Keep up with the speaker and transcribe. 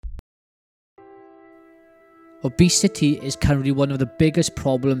Obesity is currently one of the biggest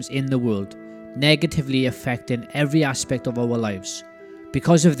problems in the world, negatively affecting every aspect of our lives.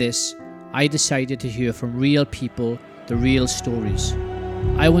 Because of this, I decided to hear from real people, the real stories.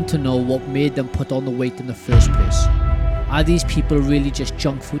 I want to know what made them put on the weight in the first place. Are these people really just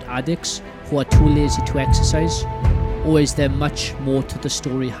junk food addicts who are too lazy to exercise? Or is there much more to the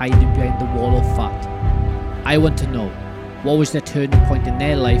story hiding behind the wall of fat? I want to know, what was the turning point in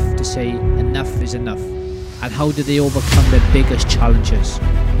their life to say enough is enough? And how do they overcome their biggest challenges?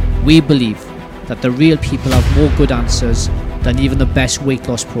 We believe that the real people have more good answers than even the best weight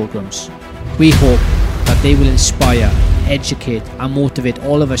loss programs. We hope that they will inspire, educate and motivate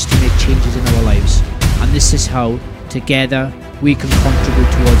all of us to make changes in our lives. And this is how, together, we can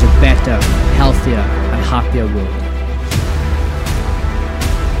contribute towards a better, healthier and happier world.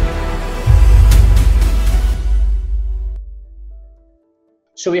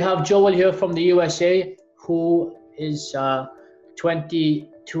 So we have Joel here from the USA, who is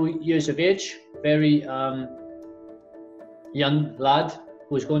 22 years of age, very young lad,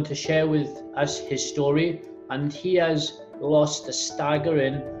 who is going to share with us his story. And he has lost a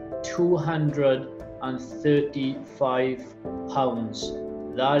staggering 235 pounds.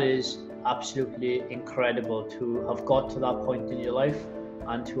 That is absolutely incredible to have got to that point in your life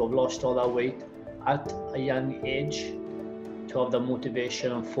and to have lost all that weight at a young age. To have the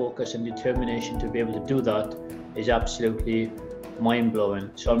motivation and focus and determination to be able to do that is absolutely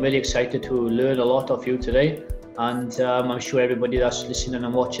mind-blowing. So I'm really excited to learn a lot of you today, and I'm sure everybody that's listening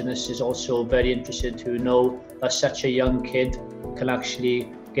and watching this is also very interested to know that such a young kid can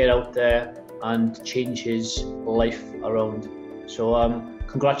actually get out there and change his life around. So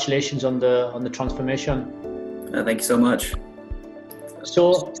congratulations on the transformation. Thank you so much.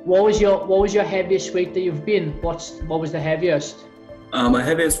 So what was your heaviest weight that you've been? What was the heaviest? My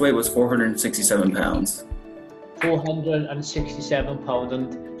heaviest weight was 467 pounds. 467 pounds,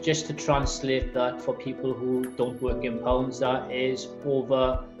 and just to translate that for people who don't work in pounds, that is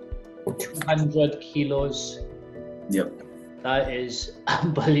over 200 kilos. Yep. That is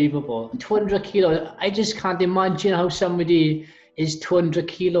unbelievable. 200 kilos. I just can't imagine how somebody is 200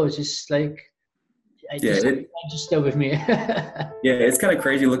 kilos. It's like, register with me. Yeah, it's kind of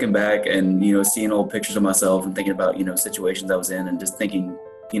crazy looking back and, seeing old pictures of myself and thinking about, situations I was in and just thinking,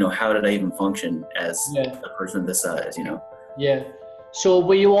 how did I even function as a person this size, Yeah. So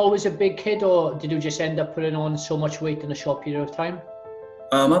were you always a big kid, or did you just end up putting on so much weight in a short period of time?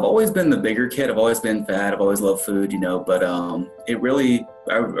 I've always been the bigger kid. I've always been fat. I've always loved food, but it really,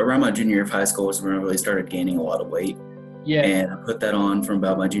 around my junior year of high school was when I really started gaining a lot of weight. Yeah. And I put that on from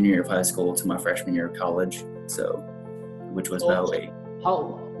about my junior year of high school to my freshman year of college, which was about 8.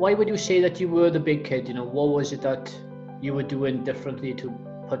 Why would you say that you were the big kid? What was it that you were doing differently to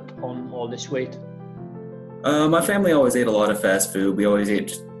put on all this weight? My family always ate a lot of fast food. We always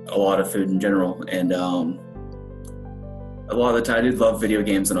ate a lot of food in general. And a lot of the time I did love video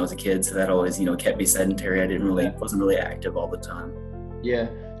games when I was a kid. So that always, kept me sedentary. Wasn't really active all the time. Yeah.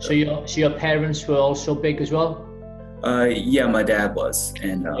 So your parents were also big as well? Yeah, my dad was,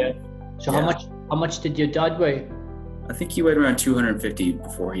 and So how much did your dad weigh? I think he weighed around 250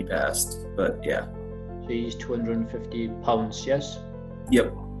 before he passed, but yeah. So he's 250 pounds, yes?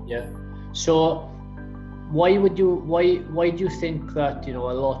 Yep. Yeah. So why do you think that a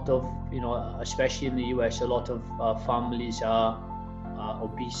lot of especially in the US, a lot of families are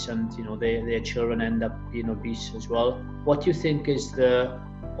obese, and their children end up being obese as well? What do you think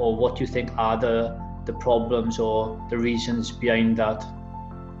are the problems or the reasons behind that?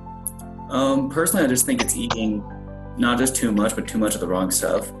 Personally, I just think it's eating not just too much, but too much of the wrong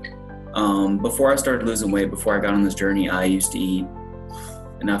stuff. Before I started losing weight, before I got on this journey, I used to eat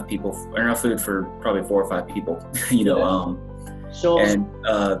enough food for probably 4 or 5 people, and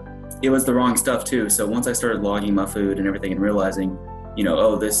it was the wrong stuff too. So once I started logging my food and everything and realizing,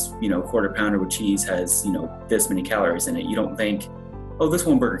 this, quarter pounder with cheese has, this many calories in it, you don't think, oh, this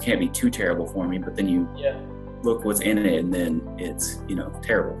one burger can't be too terrible for me, but then you look what's in it and then it's,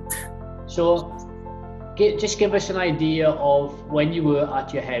 terrible. So just give us an idea of when you were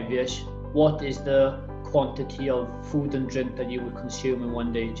at your heaviest, what is the quantity of food and drink that you would consume in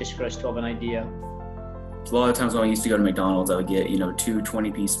one day, just for us to have an idea? A lot of times when I used to go to McDonald's, I would get, 2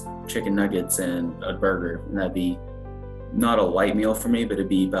 20-piece chicken nuggets and a burger, and that'd be not a light meal for me, but it'd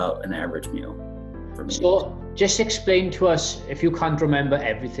be about an average meal for me. So just explain to us, if you can't remember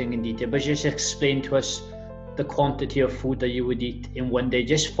everything in detail, but just explain to us the quantity of food that you would eat in one day,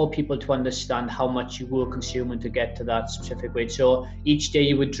 just for people to understand how much you were consuming to get to that specific weight. So each day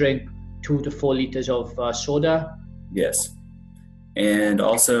you would drink 2 to 4 liters of soda? Yes. And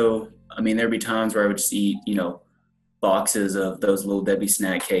also I mean, there'd be times where I would just eat, boxes of those little Debbie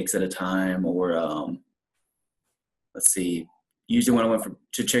snack cakes at a time, or let's see, usually when I went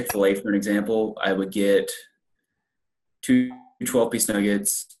to Chick-fil-A, for an example, I would get two 12-piece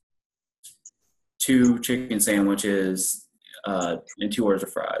nuggets, two chicken sandwiches, and two orders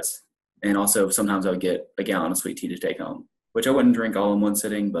of fries. And also sometimes I would get a gallon of sweet tea to take home, which I wouldn't drink all in one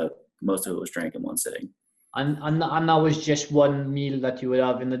sitting, but most of it was drank in one sitting. And that was just one meal that you would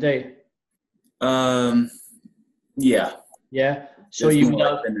have in the day? Yeah. Yeah. So It's you more would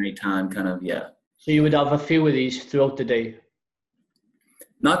like have, the nighttime kind of, yeah. so you would have a few of these throughout the day?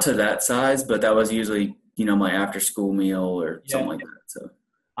 Not to that size, but that was usually, my after school meal or something Yeah. like that. So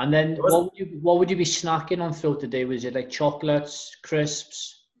And then it wasn't, what would you be snacking on throughout the day? Was it like chocolates,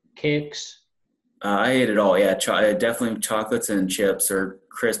 crisps, cakes? I ate it all. Yeah. Definitely chocolates and chips, or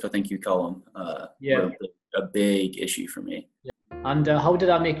crisp, I think you call them, Yeah. were a big issue for me. And how did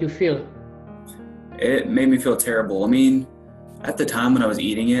that make you feel? It made me feel terrible. I mean, at the time when I was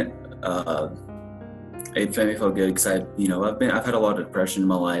eating it, it made me feel good because I've had a lot of depression in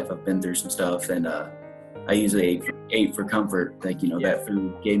my life. I've been through some stuff, and I usually ate for comfort. Like, that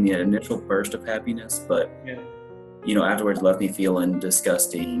food gave me an initial burst of happiness, but Yeah. afterwards left me feeling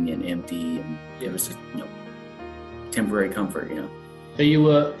disgusting and empty, and it was just temporary comfort. So you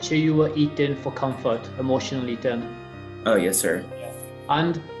were eating for comfort, emotional eating. Oh yes, sir.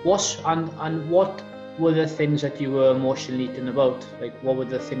 And what were the things that you were emotionally eating about? Like, what were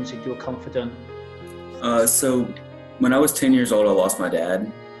the things that you were comforting? So when I was 10 years old, I lost my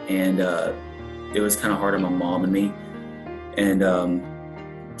dad, and it was kind of hard on my mom and me. And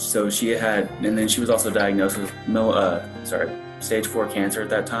so and then she was also diagnosed with stage 4 cancer at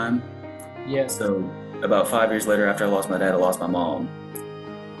that time. Yeah. So about 5 years later, after I lost my dad, I lost my mom,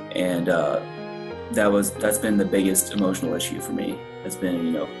 and that's been the biggest emotional issue for me. It's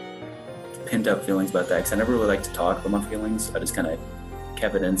been pent up feelings about that, because I never really like to talk about my feelings. I just kind of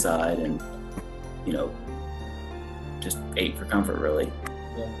kept it inside, and just ate for comfort, really.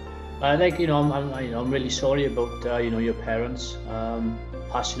 Yeah. I'm really sorry about your parents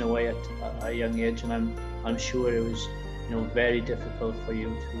passing away at a young age, and I'm sure it was very difficult for you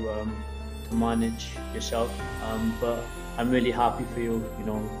to manage yourself. But I'm really happy for you.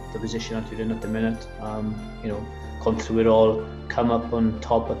 The position that you're in at the minute. Gone through it all, come up on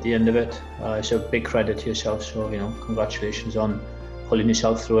top at the end of it. It's a big credit to yourself. So congratulations on pulling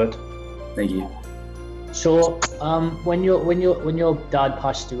yourself through it. Thank you. So when your dad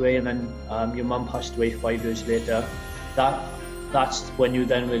passed away, and then your mum passed away 5 years later, that's when you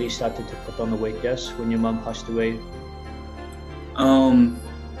then really started to put on the weight. Yes, when your mum passed away.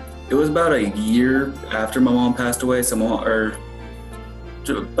 It was about a year after my mom passed away,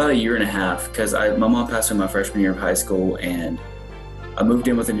 about a year and a half, because my mom passed away my freshman year of high school, and I moved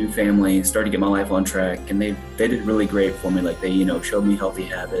in with a new family, started to get my life on track, and they did really great for me. Like, they showed me healthy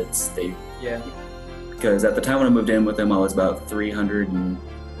habits. Because at the time when I moved in with them, I was about 300 and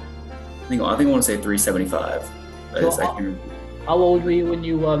I want to say 375. So how old were you when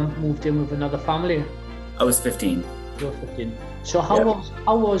you moved in with another family? I was 15. You were 15. So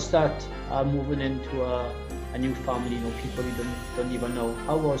how was that moving into a new family? People you don't even know.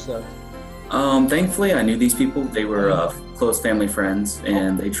 How was that? Thankfully, I knew these people. They were close family friends,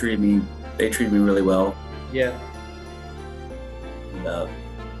 and they treated me really well. Yeah. And,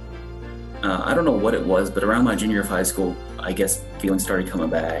 I don't know what it was, but around my junior year of high school, I guess feelings started coming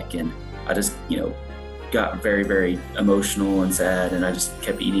back, and I just, got very, very emotional and sad, and I just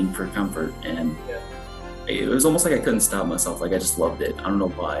kept eating for comfort, and it was almost like I couldn't stop myself. Like, I just loved it. I don't know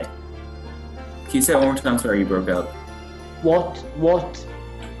why. Can you say it one more time? Sorry, you broke up. What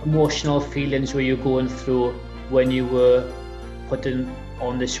emotional feelings were you going through when you were putting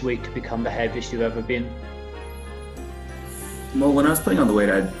on this weight to become the heaviest you've ever been? Well, when I was putting on the weight,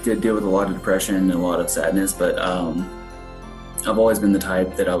 I did deal with a lot of depression and a lot of sadness, but I've always been the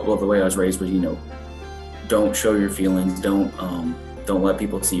type that, the way I was raised was, don't show your feelings, don't let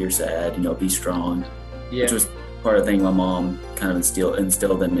people see you're sad, be strong, which was part of the thing my mom kind of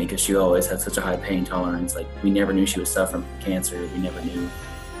instilled in me, because she always had such a high pain tolerance. Like, we never knew she was suffering from cancer, we never knew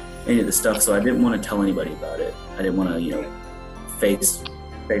any of the stuff, so I didn't want to tell anybody about it. I didn't want to, face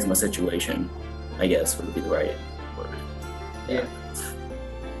my situation, I guess would be the right word. Yeah.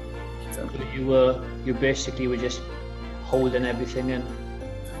 So you basically were just holding everything in.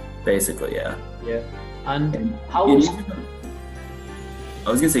 Basically, yeah. Yeah. And how was?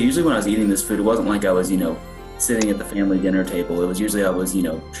 I was gonna say, usually when I was eating this food, it wasn't like I was, sitting at the family dinner table. It was usually I was,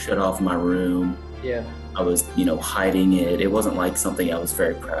 shut off in my room. Yeah. I was, hiding it. It wasn't like something I was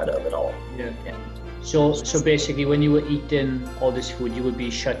very proud of at all. Yeah. So basically, when you were eating all this food, you would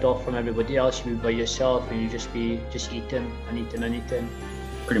be shut off from everybody else. You'd be by yourself, and you'd just be just eating and eating and eating.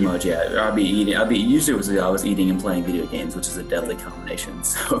 Pretty much, yeah. I'd be eating. Usually I was eating and playing video games, which is a deadly combination.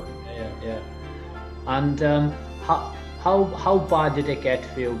 So Yeah. And how bad did it get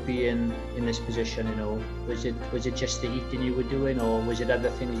for you being in this position? You know, was it just the eating you were doing, or was it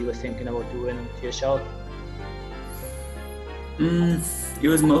other things you were thinking about doing to yourself? it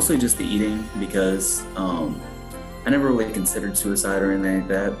was mostly just the eating because I never really considered suicide or anything like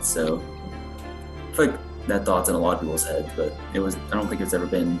that. So I feel like that thought's in a lot of people's heads, but I don't think it's ever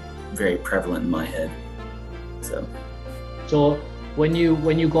been very prevalent in my head. So when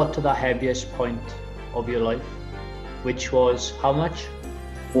you got to the heaviest point of your life, which was how much?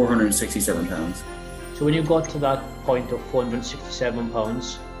 467 pounds. So when you got to that point of 467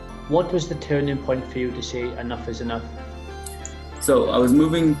 pounds, what was the turning point for you to say enough is enough? So I was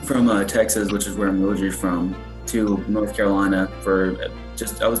moving from Texas, which is where I'm originally from, to North Carolina for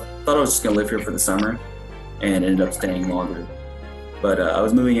thought I was just gonna live here for the summer, and ended up staying longer. But I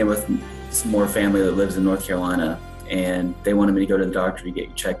was moving in with some more family that lives in North Carolina, and they wanted me to go to the doctor to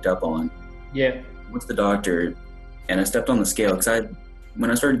get checked up on. Yeah. Went to the doctor, and I stepped on the scale because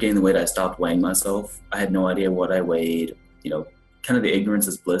when I started gaining the weight, I stopped weighing myself. I had no idea what I weighed. Kind of the ignorance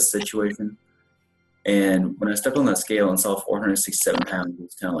is bliss situation. And when I stepped on that scale and saw 467 pounds, it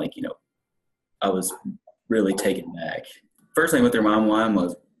was kind of like, I was really taken back. First thing with their mom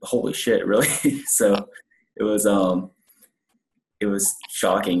was, holy shit, really? So it was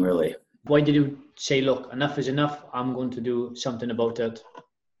shocking, really. Why did you say, look, enough is enough, I'm going to do something about it?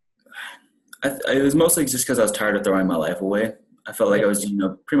 It was mostly just because I was tired of throwing my life away. I felt like I was,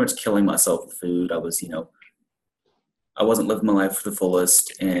 pretty much killing myself with food. I was, I wasn't living my life to the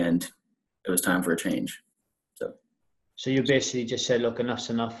fullest, and it was time for a change. So you basically just said, look,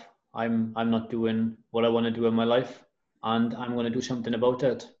 enough's enough. I'm not doing what I want to do in my life, and I'm going to do something about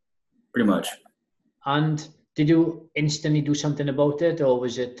it. Pretty much. And did you instantly do something about it, or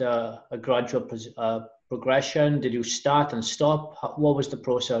was it a gradual progression? Did you start and stop? What was the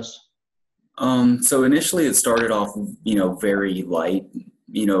process? So initially it started off, very light,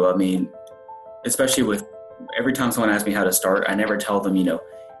 especially with every time someone asks me how to start, I never tell them,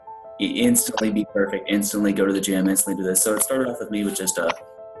 instantly be perfect, instantly go to the gym, instantly do this. So it started off with me with just, I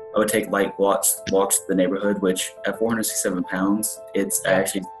would take light walks to the neighborhood, which at 467 pounds, it's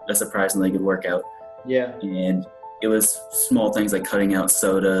actually a surprisingly good workout. Yeah. And it was small things like cutting out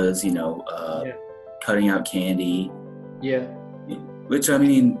sodas, cutting out candy. Yeah. Which,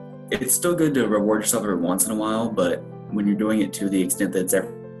 it's still good to reward yourself every once in a while, but when you're doing it to the extent that it's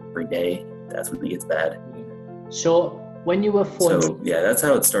every day, that's when it gets bad. So when you were that's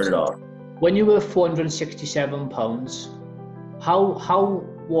how it started off. When you were 467 pounds, how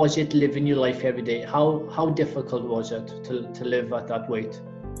was it living your life every day? How difficult was it to live at that weight?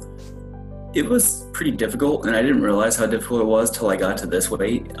 It was pretty difficult, and I didn't realize how difficult it was till I got to this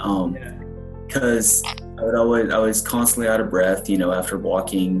weight. Because I was constantly out of breath, after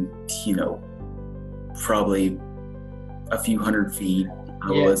walking, probably a few hundred feet. I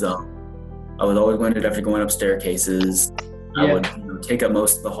was always winded after going up staircases. I would take up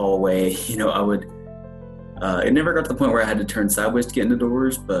most of the hallway. I would. It never got to the point where I had to turn sideways to get into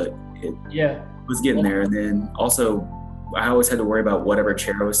doors, but it was getting there. And then also, I always had to worry about whatever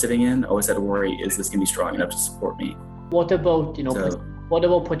chair I was sitting in. I always had to worry, is this gonna be strong enough to support me? What about what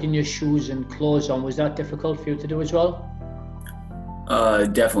about putting your shoes and clothes on? Was that difficult for you to do as well?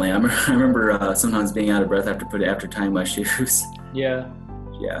 Definitely. I remember sometimes being out of breath after tying my shoes. Yeah.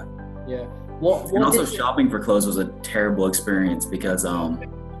 And also shopping for clothes was a terrible experience because I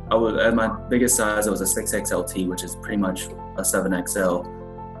was at my biggest size. I was a 6XLT, which is pretty much a 7XL,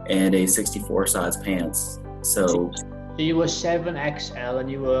 and a 64 size pants. So you were 7XL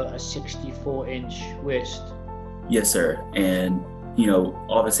and you were a 64-inch waist. Yes, sir. And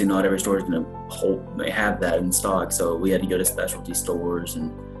obviously not every store is going to have that in stock. So we had to go to specialty stores,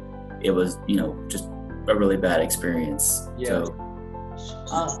 and it was, just a really bad experience. Yeah. So,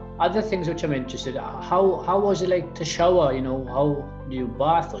 other things which I'm interested in, how was it like to shower? How do you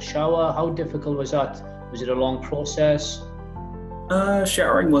bath or shower? How difficult was that? Was it a long process?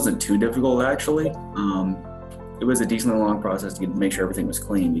 Showering wasn't too difficult, actually. It was a decently long process to make sure everything was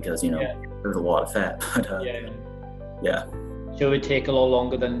clean because, there's a lot of fat. But, yeah. So it would take a lot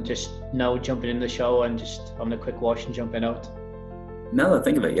longer than just now jumping in the shower and just having a quick wash and jumping out? Now that I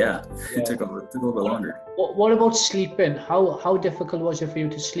think of it, it took a little bit longer. What about sleeping? How difficult was it for you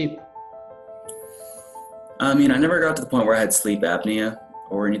to sleep? I never got to the point where I had sleep apnea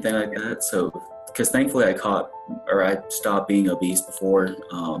or anything like that. So, because thankfully I stopped being obese before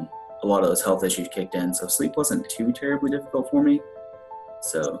a lot of those health issues kicked in. So sleep wasn't too terribly difficult for me.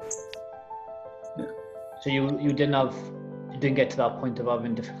 So, yeah. So you didn't get to that point of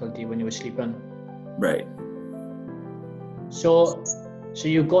having difficulty when you were sleeping. Right. So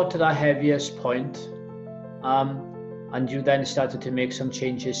you got to that heaviest point, and you then started to make some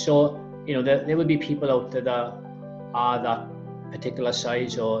changes. So, there will be people out there that are that particular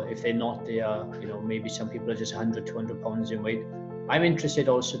size, or if they're not, they are, maybe some people are just 100, 200 pounds in weight. I'm interested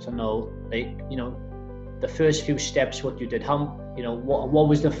also to know, the first few steps, what you did, what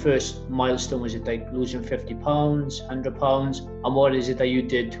was the first milestone? Was it like losing 50 pounds, 100 pounds? And what is it that you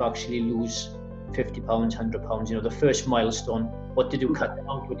did to actually lose 50 pounds, 100 pounds? The first milestone. What did you cut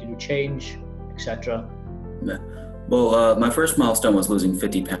out? What did you change, etc.? Well, my first milestone was losing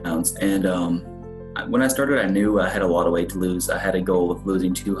 50 pounds. And when I started, I knew I had a lot of weight to lose. I had a goal of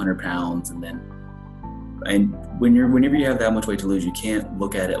losing 200 pounds. And whenever you have that much weight to lose, you can't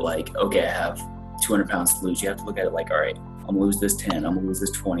look at it like, okay, I have 200 pounds to lose. You have to look at it like, all right, I'm gonna lose this 10, I'm gonna lose this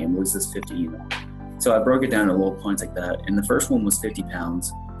 20, I'm gonna lose this 50, So I broke it down to little points like that. And the first one was 50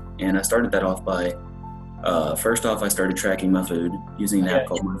 pounds. And I started that off by, first off, I started tracking my food using an app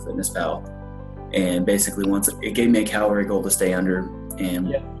called MyFitnessPal. And basically once it gave me a calorie goal to stay under.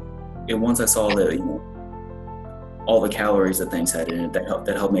 And once I saw that, all the calories that things had in it, that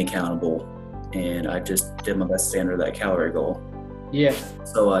helped me accountable. And I just did my best to stay under that calorie goal. Yeah.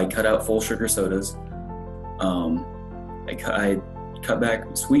 So I cut out full sugar sodas. I cut back.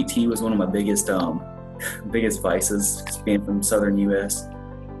 Sweet tea was one of my biggest vices, being from southern U.S.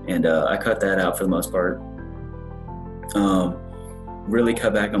 And I cut that out for the most part. Really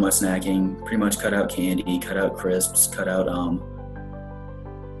cut back on my snacking. Pretty much cut out candy, cut out crisps, cut out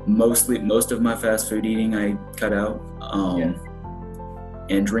most of my fast food eating. I cut out.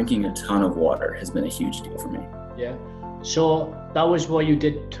 And drinking a ton of water has been a huge deal for me. Yeah. So that was what you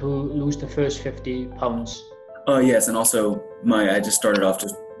did to lose the first 50 pounds? Yes, and also I just started off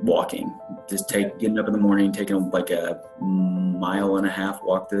just walking. Getting up in the morning, taking like a 1.5 mile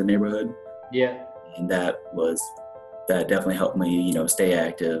walk through the neighborhood. Yeah. And that definitely helped me, stay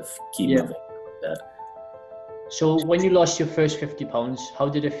active, keep moving, like that. So when you lost your first 50 pounds, how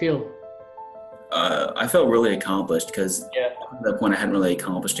did it feel? I felt really accomplished because at that point I hadn't really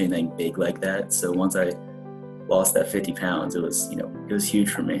accomplished anything big like that. So once I lost that 50 pounds, it was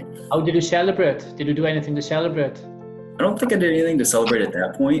huge for me. How did you celebrate? Did you do anything to celebrate? I don't think I did anything to celebrate at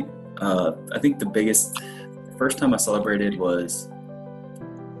that point. I think the first time I celebrated was,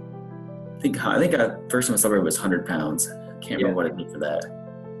 first time I celebrated was 100 pounds. I can't remember what I did for that.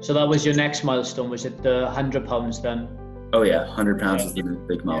 So that was your next milestone. Was it the 100 pounds then? Oh yeah, 100 pounds was the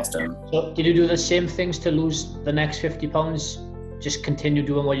big milestone. So did you do the same things to lose the next 50 pounds? Just continue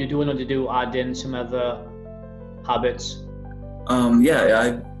doing what you're doing, or did you add in some other habits?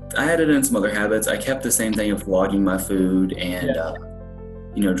 I added in some other habits. I kept the same thing of logging my food and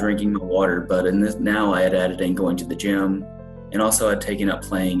drinking my water. But now I had added in going to the gym, and also I'd taken up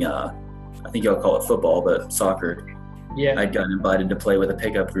playing. I think y'all call it football, but soccer. Yeah. I'd gotten invited to play with a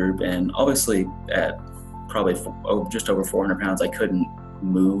pickup group, and obviously at probably just over 400 pounds, I couldn't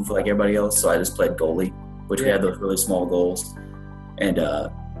move like everybody else, so I just played goalie, which we had those really small goals. And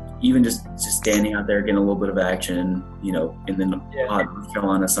even just standing out there, getting a little bit of action, in the hot North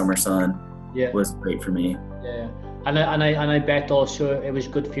Carolina summer sun was great for me. Yeah, and I bet also it was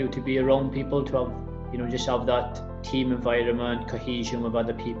good for you to be around people, to have, just have that team environment, cohesion with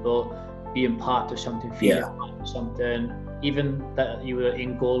other people, being part of something, feeling part of something, even that you were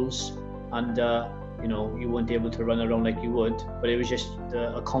in goals and you weren't able to run around like you would, but it was just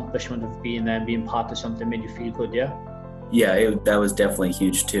the accomplishment of being there and being part of something made you feel good. That was definitely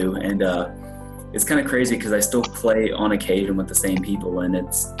huge too. And it's kind of crazy because I still play on occasion with the same people, and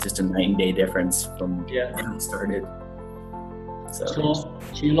it's just a night and day difference from when I started. So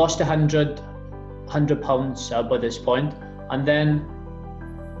you lost 100 pounds by this point, and then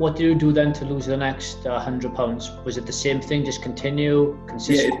what do you do then to lose the next 100 pounds? Was it the same thing, just continue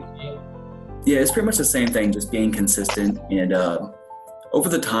consistently? Yeah, it's pretty much the same thing, just being consistent. And over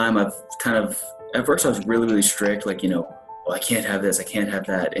the time, I've at first I was really, really strict, like, I can't have this, I can't have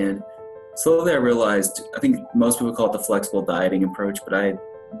that. And slowly I realized, I think most people call it the flexible dieting approach, but I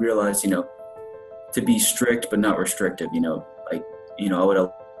realized, to be strict but not restrictive, I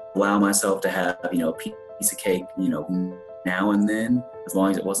would allow myself to have, a piece of cake, now and then, as long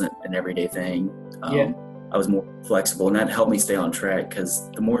as it wasn't an everyday thing. I was more flexible, and that helped me stay on track, because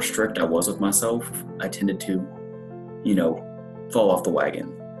the more strict I was with myself, I tended to, fall off the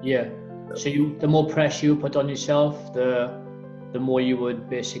wagon. Yeah. So the more pressure you put on yourself, the more you would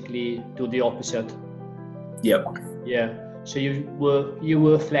basically do the opposite. Yep. Yeah. So you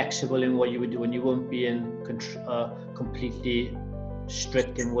were flexible in what you were doing. You weren't being completely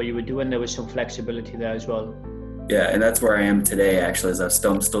strict in what you were doing. There was some flexibility there as well. Yeah, and that's where I am today. Actually, is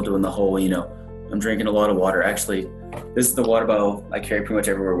I'm still doing the whole, I'm drinking a lot of water. Actually, this is the water bottle I carry pretty much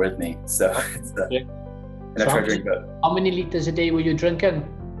everywhere with me. So, Yeah. and I try to drink about How many liters a day were you drinking?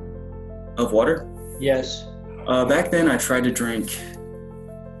 of water. Yes. Back then, I tried to drink.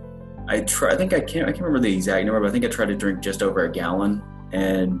 I think I can't remember the exact number, but I think I tried to drink just over a gallon,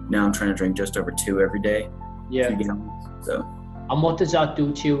 and now I'm trying to drink just over 2 every day. Yeah. 2 gallons. So. And what does that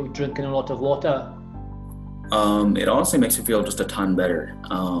do to you, drinking a lot of water? It honestly makes me feel just a ton better.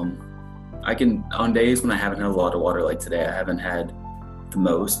 I can, on days when I haven't had a lot of water like today, I haven't had the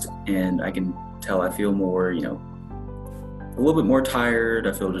most, and I can tell I feel more, a little bit more tired.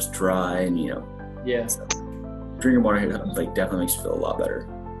 I feel just dry, and Yeah. so drinking water like definitely makes you feel a lot better.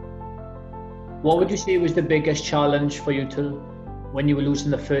 What would you say was the biggest challenge for you when you were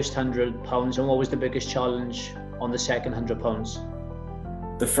losing the first 100 pounds, and what was the biggest challenge on the second 100 pounds?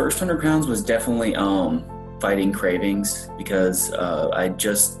 The first 100 pounds was definitely fighting cravings, because I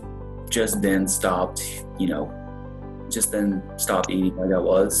just then stopped, eating like I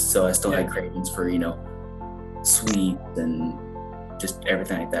was. So I still had cravings for, sweets and just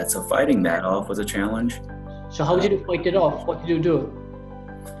everything like that. So fighting that off was a challenge. So how did you fight it off? What did you do?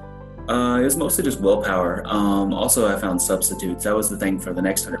 It was mostly just willpower. Also, I found substitutes. That was the thing for the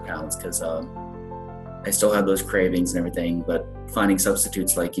next 100 pounds, because I still had those cravings and everything, but finding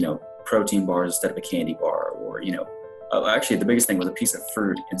substitutes like, protein bars instead of a candy bar, or, actually the biggest thing was a piece of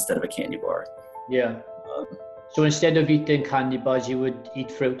fruit instead of a candy bar. Yeah. So instead of eating candy bars, you would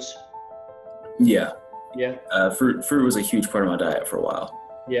eat fruits? Yeah. Yeah. Fruit was a huge part of my diet for a while.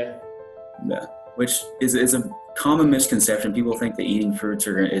 Yeah. Yeah. Which is a common misconception. People think that eating fruits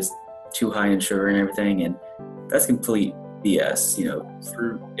is too high in sugar and everything, and that's complete BS.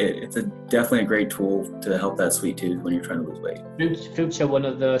 Fruit, it's definitely a great tool to help that sweet tooth when you're trying to lose weight. Fruits are one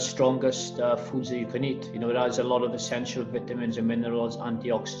of the strongest foods that you can eat. It has a lot of essential vitamins and minerals,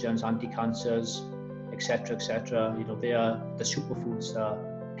 antioxidants, anti-cancers, etc., etc. They are the superfoods that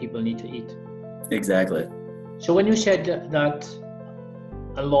people need to eat. Exactly. So when you said that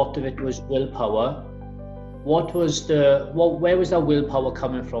a lot of it was willpower, where was that willpower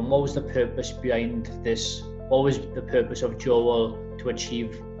coming from? What was the purpose behind this? What was the purpose of Joel to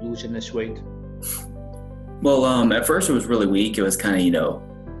achieve losing this weight? Well, at first it was really weak. It was kind of,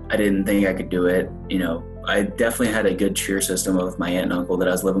 I didn't think I could do it. I definitely had a good cheer system with my aunt and uncle that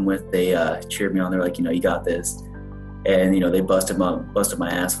I was living with. They cheered me on. They're like, you got this. And, they busted my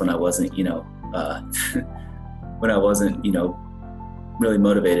ass when I wasn't, really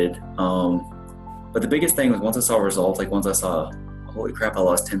motivated. But the biggest thing was once I saw results, like once I saw, holy crap, I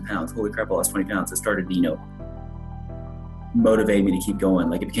lost 10 pounds. Holy crap, I lost 20 pounds. It started, motivate me to keep going.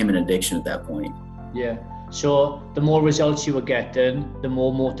 Like it became an addiction at that point. Yeah. So the more results you were getting, the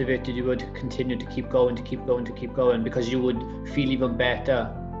more motivated you would continue to keep going, because you would feel even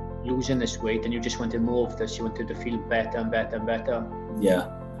better losing this weight, and you just wanted more of this. You wanted to feel better and better and better. Yeah.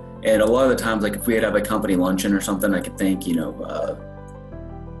 And a lot of the times, like if we had have a company luncheon or something, I could think,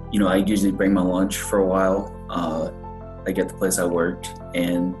 I usually bring my lunch for a while, like at the place I worked,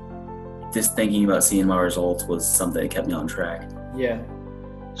 and just thinking about seeing my results was something that kept me on track. Yeah.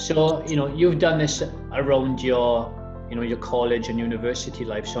 So, you've done this around your college and university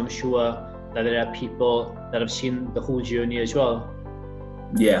life. So I'm sure that there are people that have seen the whole journey as well.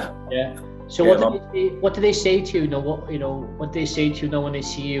 Yeah. Yeah. So what do they say to you? What do they say to you now when they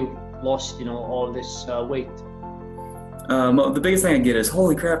see you lost, all this weight? The biggest thing I get is,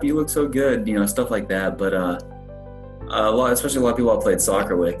 holy crap, you look so good, stuff like that. But especially a lot of people I played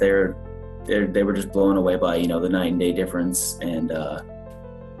soccer with, they were just blown away by, the night and day difference. And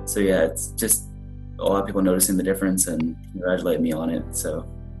so yeah, it's just a lot of people noticing the difference and congratulating me on it. So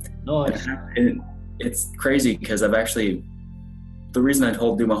Nice. And it's crazy because the reason I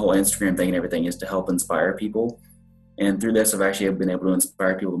do my whole Instagram thing and everything is to help inspire people. And through this, I've actually been able to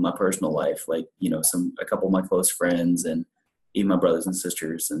inspire people in my personal life, like, a couple of my close friends and even my brothers and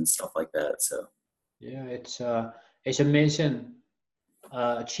sisters and stuff like that. So, yeah, it's amazing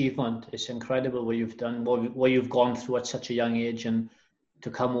achievement. It's incredible what you've done, what you've gone through at such a young age, and to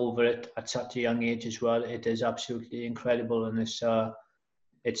come over it at such a young age as well. It is absolutely incredible, and it's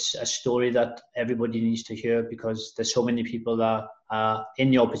a story that everybody needs to hear, because there's so many people that are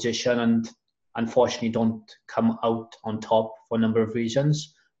in your position and unfortunately don't come out on top for a number of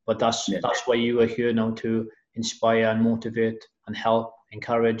reasons. But that's why you are here now, to inspire and motivate and help,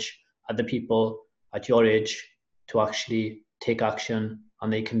 encourage other people at your age to actually take action,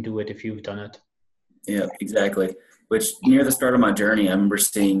 and they can do it if you've done it. Yeah, exactly. which near the start of my journey, I remember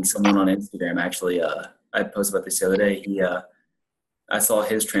seeing someone on Instagram actually, I posted about this the other day. I saw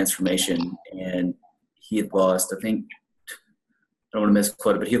his transformation, and he had lost, I think, I don't want to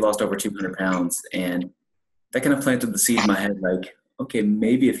misquote it, but he lost over 200 pounds. And that kind of planted the seed in my head, like, okay,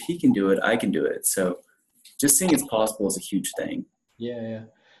 maybe if he can do it, I can do it. So just seeing it's possible is a huge thing. Yeah, yeah.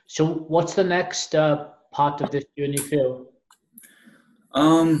 So what's the next part of this journey, Phil?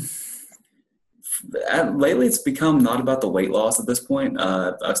 Um, Lately it's become not about the weight loss at this point.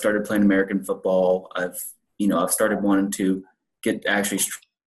 I've started playing American football. I've started wanting to get actually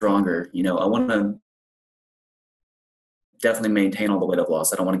stronger. I want to definitely maintain all the weight I've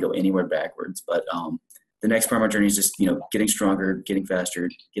lost. I don't want to go anywhere backwards, but the next part of my journey is just, getting stronger, getting faster,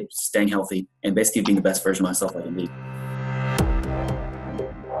 staying healthy, and basically being the best version of myself I can be.